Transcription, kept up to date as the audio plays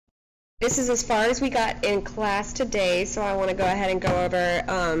This is as far as we got in class today, so I want to go ahead and go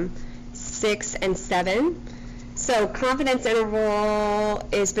over 6 and 7. So confidence interval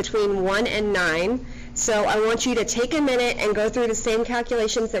is between 1 and 9. So I want you to take a minute and go through the same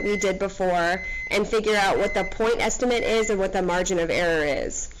calculations that we did before and figure out what the point estimate is and what the margin of error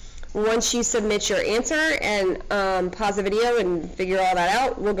is. Once you submit your answer and pause the video and figure all that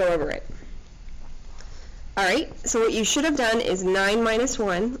out, we'll go over it. Alright, so what you should have done is 9 minus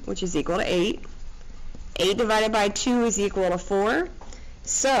 1, which is equal to 8. 8 divided by 2 is equal to 4.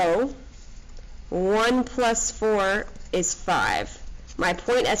 So 1 plus 4 is 5. My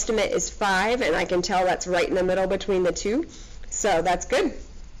point estimate is 5, and I can tell that's right in the middle between the two. So that's good.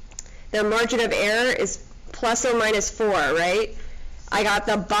 The margin of error is plus or minus 4, right? I got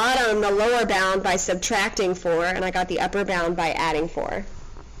the bottom, the lower bound, by subtracting 4, and I got the upper bound by adding 4.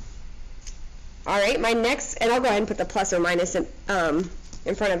 All right, my next, and I'll go ahead and put the plus or minus in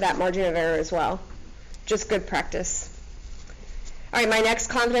front of that margin of error as well. Just good practice. All right, my next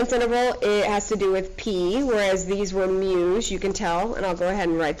confidence interval, it has to do with P, whereas these were mu's, you can tell, and I'll go ahead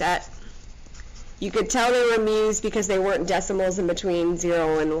and write that. You could tell they were mu's because they weren't decimals in between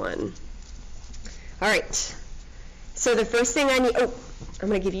 0 and 1. All right, so the first thing I need, I'm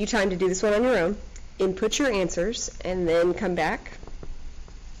going to give you time to do this one on your own. Input your answers and then come back.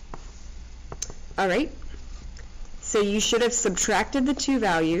 All right, so you should have subtracted the two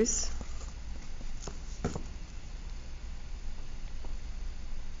values.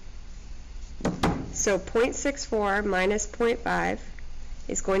 So 0.64 minus 0.5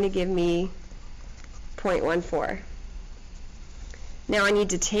 is going to give me 0.14. Now I need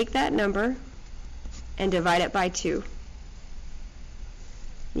to take that number and divide it by 2.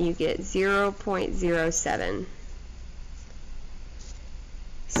 You get 0.07.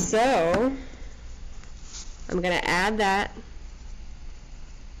 So I'm going to add that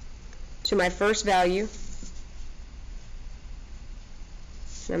to my first value.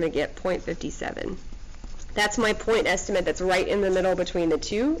 I'm going to get 0.57. That's my point estimate that's right in the middle between the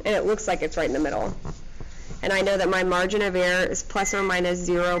two, and it looks like it's right in the middle. And I know that my margin of error is plus or minus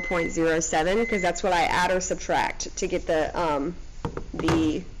 0.07 because that's what I add or subtract to get the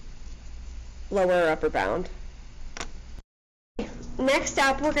lower or upper bound. Next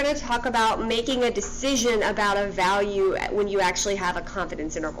up, we're going to talk about making a decision about a value when you actually have a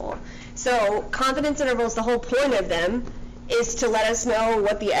confidence interval. So confidence intervals, the whole point of them is to let us know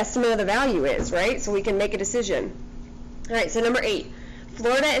what the estimate of the value is, right? So we can make a decision. All right, so number 8.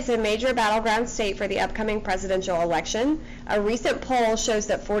 Florida is a major battleground state for the upcoming presidential election. A recent poll shows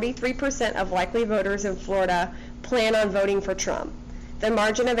that 43% of likely voters in Florida plan on voting for Trump. The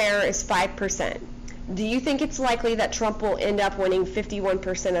margin of error is 5%. Do you think it's likely that Trump will end up winning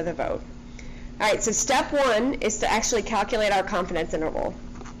 51% of the vote? All right, so step 1 is to actually calculate our confidence interval.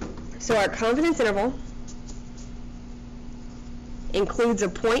 So our confidence interval includes a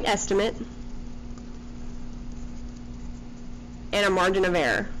point estimate and a margin of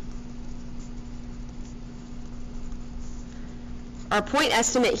error. Our point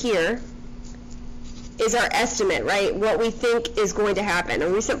estimate here is our estimate, right? What we think is going to happen. A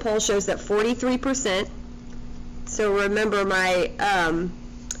recent poll shows that 43%, so remember my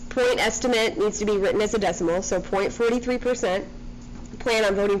point estimate needs to be written as a decimal, so 0.43% plan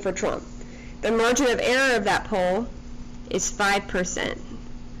on voting for Trump. The margin of error of that poll is 5%,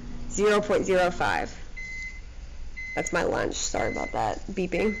 0.05. That's my lunch. Sorry about that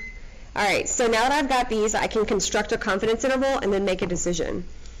beeping. All right, so now that I've got these, I can construct a confidence interval and then make a decision.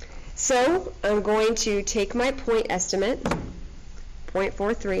 So I'm going to take my point estimate,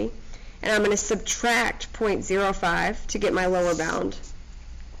 0.43, and I'm going to subtract 0.05 to get my lower bound.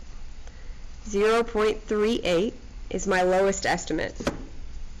 0.38 is my lowest estimate.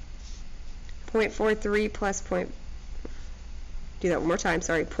 0.43 plus do that one more time,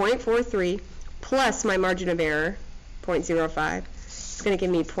 sorry, 0.43 plus my margin of error, 0.05, it's going to give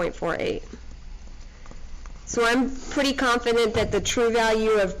me 0.48. So I'm pretty confident that the true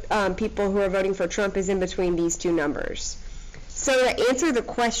value of people who are voting for Trump is in between these two numbers. So to answer the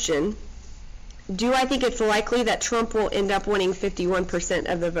question, do I think it's likely that Trump will end up winning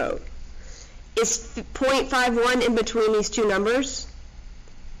 51% of the vote? Is 0.51 in between these two numbers?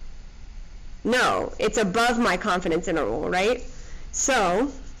 No, it's above my confidence interval, right? So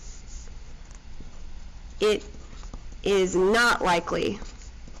it is not likely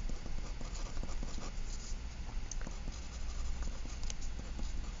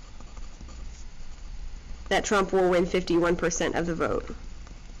that Trump will win 51% of the vote.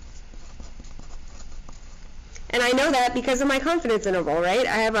 And I know know that because of my confidence interval, right?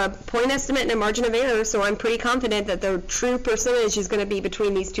 I have a point estimate and a margin of error, so I'm pretty confident that the true percentage is going to be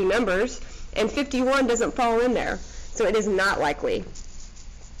between these two numbers, and 51 doesn't fall in there, so it is not likely.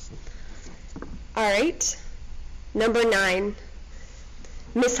 All right, number 9.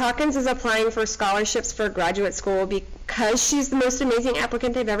 Miss Hawkins is applying for scholarships for graduate school because she's the most amazing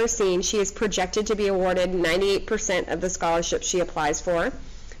applicant they've ever seen. She is projected to be awarded 98% of the scholarship she applies for,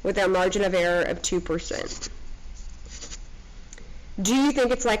 with a margin of error of 2%. Do you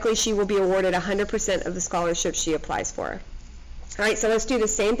think it's likely she will be awarded 100% of the scholarship she applies for? All right, so let's do the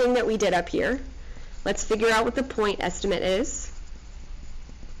same thing that we did up here. Let's figure out what the point estimate is.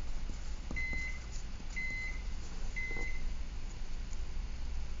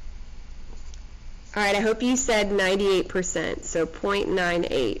 All right, I hope you said 98%, so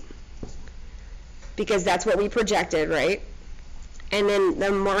 0.98, because that's what we projected, right? And then the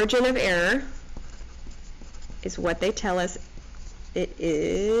margin of error is what they tell us it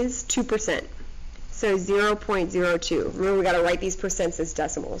is 2%, so 0.02. Remember, we got to write these percents as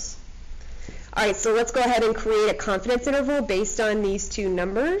decimals. All right, so let's go ahead and create a confidence interval based on these two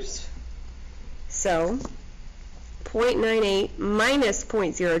numbers. So 0.98 minus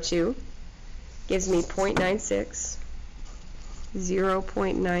 0.02 gives me 0.96,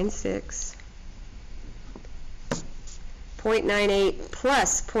 0.96, 0.98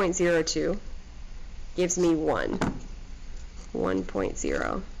 plus 0.02 gives me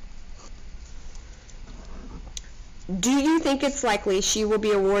 1.0. Do you think it's likely she will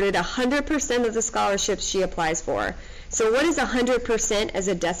be awarded 100% of the scholarships she applies for? So what is 100% as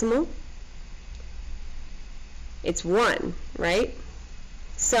a decimal? It's 1, right?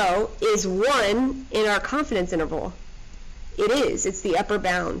 So, is 1 in our confidence interval? It is. It's the upper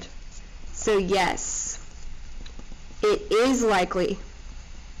bound. So, yes, it is likely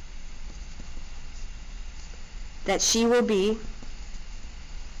that she will be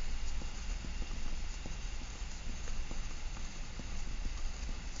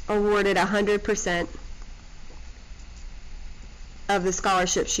awarded 100% of the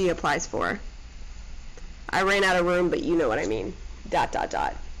scholarship she applies for. I ran out of room, but you know what I mean. ...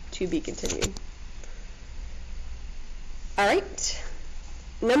 To be continued. All right,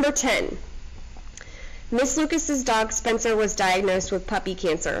 number 10. Miss Lucas's dog Spencer was diagnosed with puppy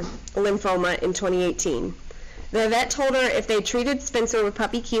cancer, lymphoma, in 2018. The vet told her if they treated Spencer with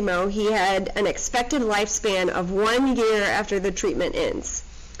puppy chemo, he had an expected lifespan of 1 year after the treatment ends.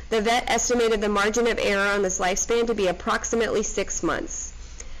 The vet estimated the margin of error on this lifespan to be approximately 6 months.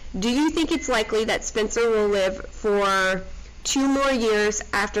 Do you think it's likely that Spencer will live for 2 more years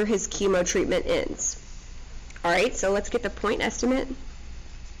after his chemo treatment ends? All right, so let's get the point estimate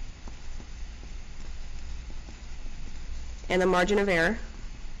and the margin of error.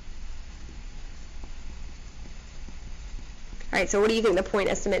 All right, so what do you think the point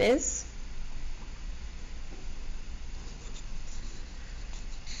estimate is?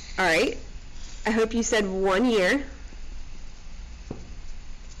 All right, I hope you said 1 year.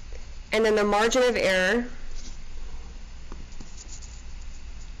 And then the margin of error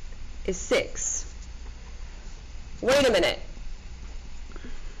is 6. Wait a minute.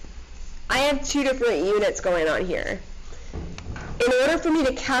 I have 2 different units going on here. In order for me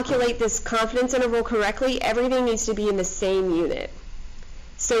to calculate this confidence interval correctly, everything needs to be in the same unit.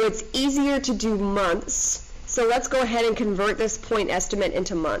 So it's easier to do months. So let's go ahead and convert this point estimate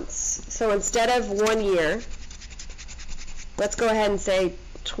into months. So instead of 1 year, let's go ahead and say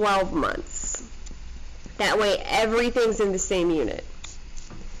 12 months. That way everything's in the same unit.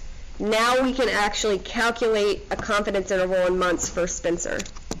 Now we can actually calculate a confidence interval in months for Spencer.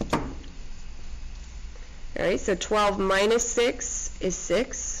 All right, so 12 minus 6 is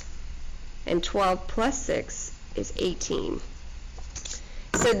 6, and 12 plus 6 is 18.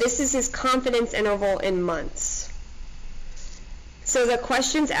 So this is his confidence interval in months. So the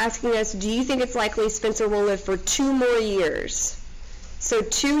question's asking us, do you think it's likely Spencer will live for 2 more years? So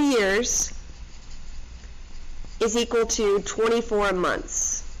 2 years is equal to 24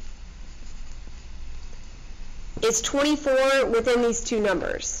 months. Is 24 within these 2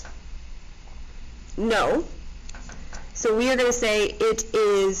 numbers? No. So we are going to say it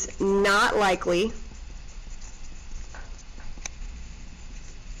is not likely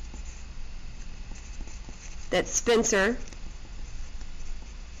that Spencer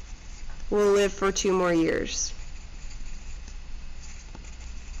will live for 2 more years.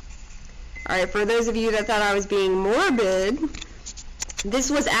 All right, for those of you that thought I was being morbid,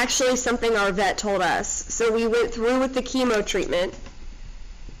 this was actually something our vet told us. So we went through with the chemo treatment,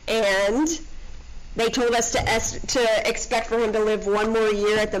 and They told us to expect for him to live one more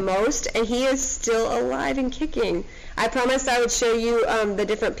year at the most, and he is still alive and kicking. I promised I would show you the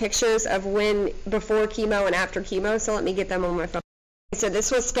different pictures of when before chemo and after chemo, so let me get them on my phone. So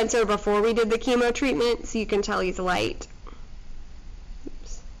this was Spencer before we did the chemo treatment, so you can tell he's light.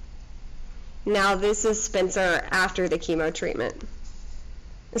 Oops. Now this is Spencer after the chemo treatment.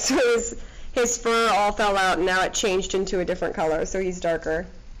 So his fur all fell out, and now it changed into a different color, so he's darker.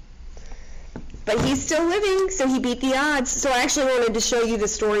 But he's still living, so he beat the odds. So I actually wanted to show you the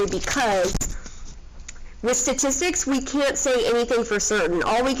story because with statistics, we can't say anything for certain.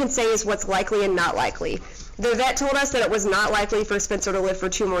 All we can say is what's likely and not likely. The vet told us that it was not likely for Spencer to live for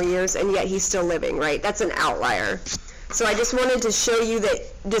 2 more years, and yet he's still living, right? That's an outlier. So I just wanted to show you that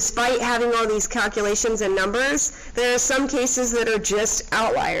despite having all these calculations and numbers, there are some cases that are just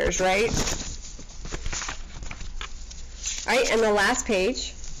outliers, right? All right, and the last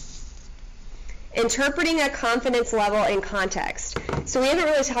page. Interpreting a confidence level in context. So we haven't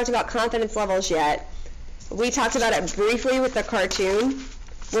really talked about confidence levels yet. We talked about it briefly with the cartoon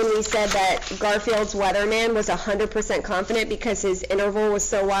when we said that Garfield's weatherman was 100% confident because his interval was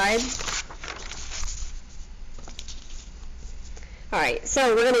so wide. All right,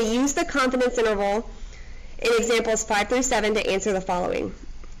 so we're going to use the confidence interval in examples 5 through 7 to answer the following.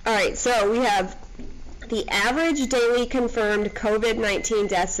 All right, so we have the average daily confirmed COVID-19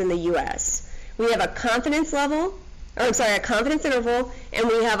 deaths in the U.S. We have a confidence level, a confidence interval, and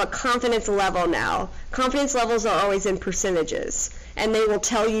we have a confidence level now. Confidence levels are always in percentages, and they will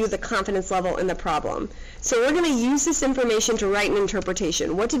tell you the confidence level in the problem. So we're going to use this information to write an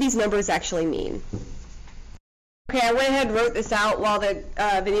interpretation. What do these numbers actually mean? Okay, I went ahead and wrote this out while the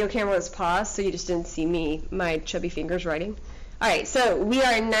video camera was paused, so you just didn't see me, my chubby fingers writing. All right, so we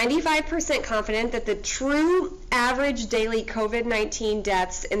are 95% confident that the true average daily COVID-19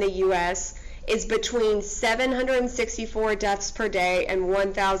 deaths in the U.S. is between 764 deaths per day and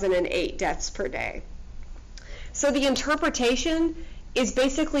 1,008 deaths per day. So the interpretation is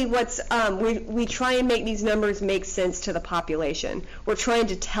basically what's, we try and make these numbers make sense to the population. We're trying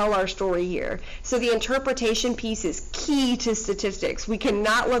to tell our story here. So the interpretation piece is key to statistics. We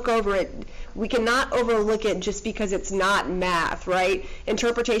cannot look over it, we cannot overlook it just because it's not math, right?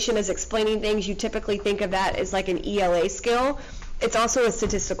 Interpretation is explaining things. You typically think of that as like an ELA skill. It's also a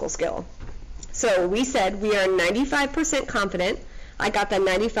statistical skill. So we said we are 95% confident, I got the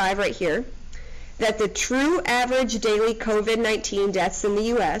 95 right here, that the true average daily COVID-19 deaths in the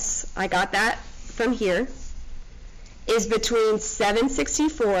U.S., I got that from here, is between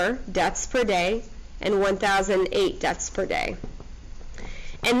 764 deaths per day and 1,008 deaths per day.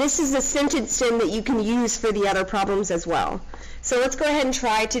 And this is a sentence stem that you can use for the other problems as well. So let's go ahead and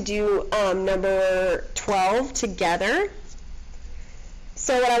try to do number 12 together.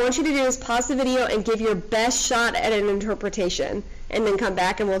 So what I want you to do is pause the video and give your best shot at an interpretation, and then come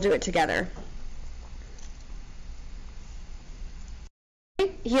back and we'll do it together.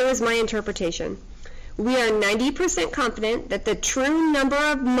 Here is my interpretation. We are 90% confident that the true number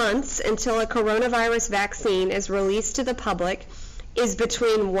of months until a coronavirus vaccine is released to the public is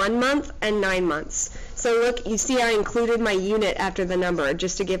between 1 month and 9 months. So look, you see I included my unit after the number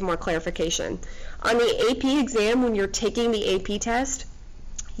just to give more clarification. On the AP exam, when you're taking the AP test,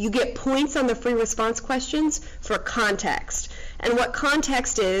 you get points on the free response questions for context. And what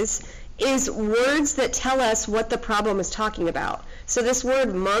context is words that tell us what the problem is talking about. So this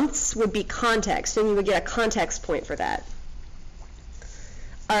word months would be context, and you would get a context point for that.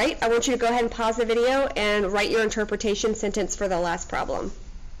 All right, I want you to go ahead and pause the video and write your interpretation sentence for the last problem.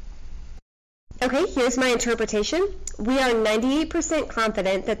 Okay, here's my interpretation. We are 98%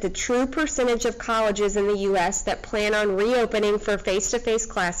 confident that the true percentage of colleges in the U.S. that plan on reopening for face-to-face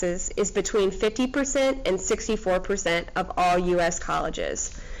classes is between 50% and 64% of all U.S.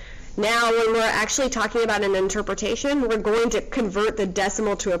 colleges. Now, when we're actually talking about an interpretation, we're going to convert the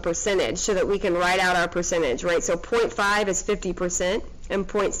decimal to a percentage so that we can write out our percentage, right? So 0.5 is 50% and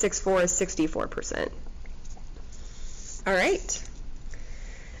 0.64 is 64%. All right.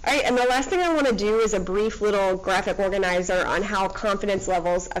 All right, and the last thing I want to do is a brief little graphic organizer on how confidence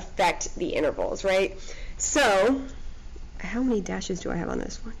levels affect the intervals, right? So, how many dashes do I have on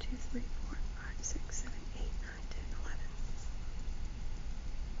this? 1, 2, 3, 4, 5, 6, 7, 8, 9, 10, 11.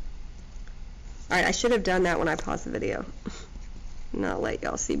 All right, I should have done that when I paused the video. Not let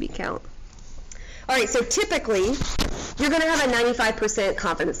y'all see me count. All right, so typically, you're going to have a 95%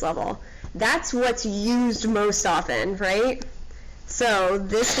 confidence level. That's what's used most often, right? So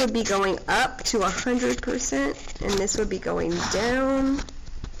this would be going up to 100%, and this would be going down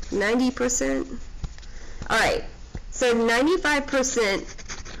 90%. All right, so 95%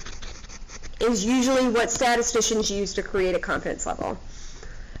 is usually what statisticians use to create a confidence level.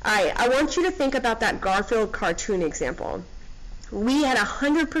 All right, I want you to think about that Garfield cartoon example. We had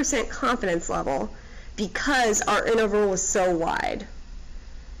 100% confidence level because our interval was so wide.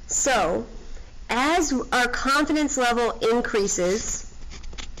 So, as our confidence level increases,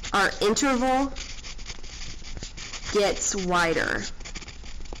 our interval gets wider.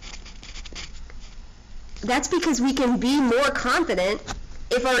 That's because we can be more confident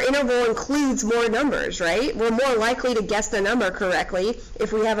if our interval includes more numbers, right? We're more likely to guess the number correctly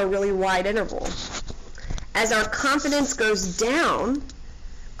if we have a really wide interval. As our confidence goes down,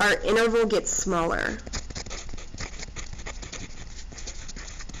 our interval gets smaller.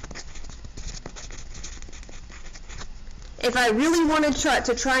 If I really wanted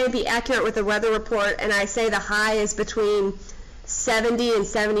to try and be accurate with the weather report and I say the high is between 70 and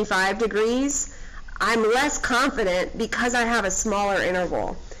 75 degrees, I'm less confident because I have a smaller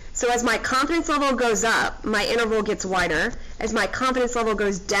interval. So as my confidence level goes up, my interval gets wider. As my confidence level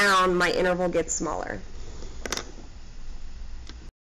goes down, my interval gets smaller.